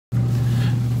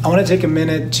I want to take a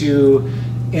minute to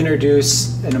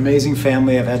introduce an amazing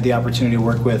family I've had the opportunity to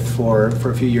work with for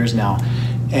a few years now,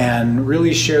 and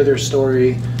really share their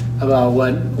story about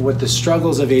what the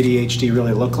struggles of ADHD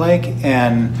really look like,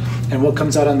 and what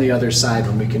comes out on the other side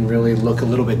when we can really look a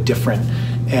little bit different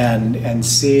and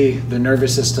see the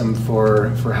nervous system for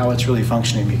how it's really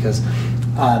functioning. Because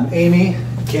Amy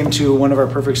came to one of our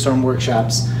Perfect Storm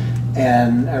workshops,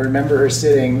 and I remember her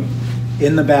sitting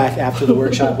in the back after the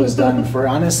workshop was done for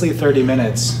honestly 30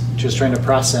 minutes, just trying to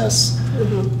process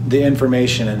the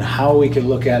information and how we could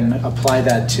look at and apply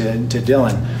that to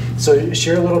Dillon. So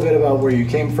share a little bit about where you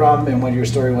came from and what your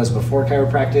story was before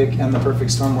chiropractic and the Perfect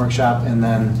Storm workshop, and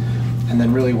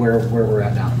then really where we're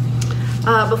at now.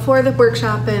 Before the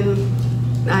workshop, and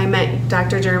I met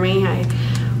Dr. Jeremy, I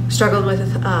struggled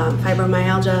with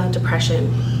fibromyalgia,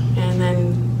 depression, and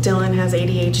then Dillon has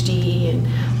ADHD, and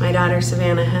my daughter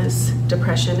Savannah has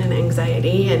depression and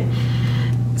anxiety, and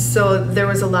so there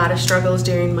was a lot of struggles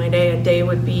during my day. A day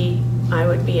would be, I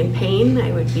would be in pain,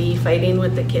 I would be fighting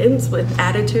with the kids with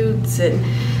attitudes and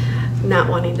not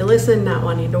wanting to listen, not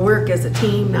wanting to work as a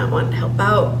team, not wanting to help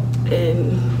out.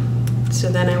 And so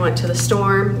then I went to the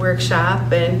Storm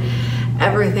workshop, and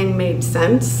everything made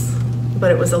sense,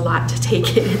 but it was a lot to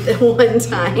take in at one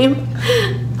time.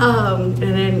 And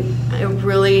then I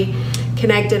really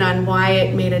connected on why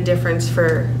it made a difference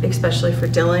especially for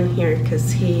Dillon here,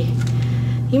 because he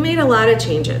made a lot of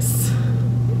changes,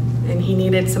 and he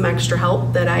needed some extra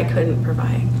help that I couldn't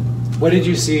provide. What did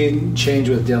you see change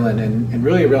with Dillon in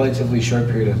really a relatively short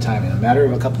period of time, in a matter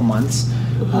of a couple months?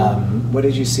 What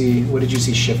did you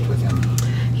see shift with him?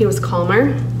 He was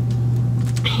calmer.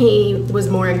 He was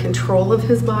more in control of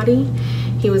his body.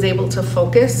 He was able to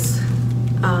focus.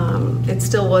 It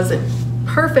still wasn't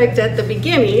perfect at the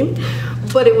beginning,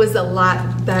 but it was a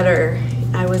lot better.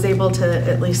 I was able to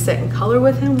at least sit in color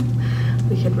with him.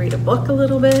 We could read a book a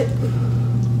little bit.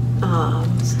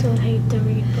 Still hate to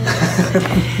read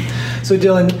books. So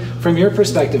Dillon, from your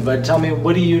perspective, bud, tell me,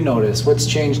 what do you notice? What's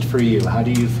changed for you? How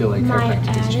do you feel like My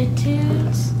chiropractic has changed?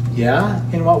 attitudes. Yeah?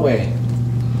 In what way?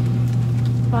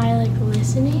 By like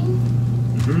listening.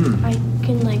 I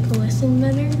can like listen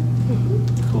better.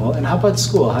 Cool. And how about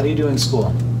school? How do you do in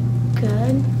school?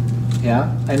 Good.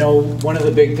 Yeah? I know one of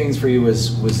the big things for you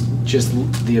was just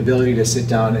the ability to sit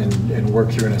down and work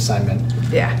through an assignment.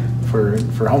 Yeah. For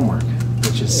homework,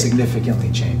 which has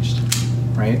significantly changed,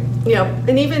 right? Yeah,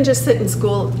 and even just sit in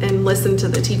school and listen to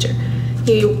the teacher.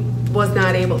 He was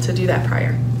not able to do that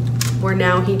prior, where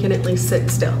now he can at least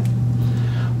sit still.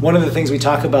 One of the things we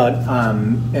talk about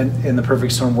in the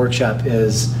Perfect Storm workshop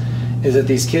is that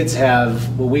these kids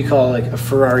have what we call like a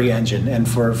Ferrari engine, and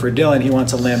for Dillon, he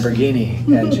wants a Lamborghini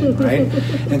engine, right?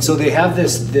 And so they have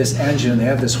this engine, they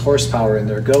have this horsepower, and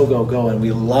they're go, and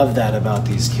we love that about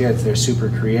these kids. They're super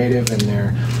creative, and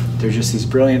they're just these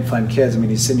brilliant, fun kids. I mean,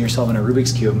 you sit yourself in a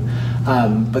Rubik's Cube,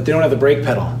 but they don't have the brake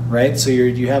pedal, right? So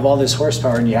you have all this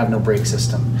horsepower, and you have no brake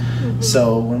system.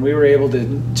 So when we were able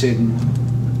to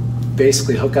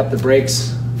basically hook up the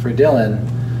brakes for Dillon,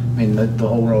 I mean, the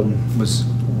whole world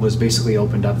was basically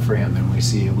opened up for him, and we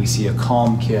see a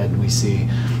calm kid, we see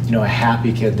a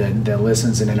happy kid that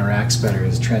listens and interacts better.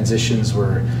 His transitions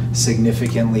were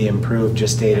significantly improved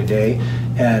just day to day,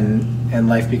 and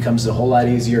life becomes a whole lot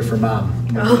easier for mom.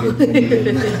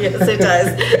 Yes, it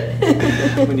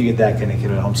does. When you get that kind of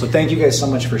kid at home. So thank you guys so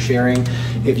much for sharing.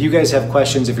 If you guys have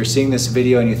questions, if you're seeing this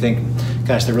video and you think,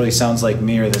 gosh, that really sounds like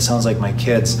me, or that sounds like my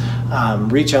kids,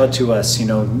 reach out to us.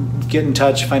 Get in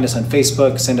touch, find us on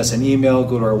Facebook, send us an email,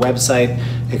 go to our website,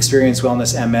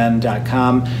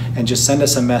 experiencewellnessmn.com, and just send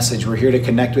us a message. We're here to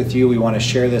connect with you. We want to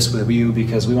share this with you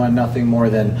because we want nothing more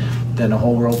than a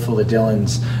whole world full of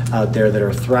Dillons out there that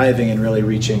are thriving and really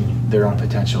reaching their own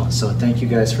potential. So thank you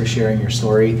guys for sharing your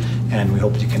story, and we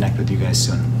hope to connect with you guys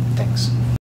soon. Thanks.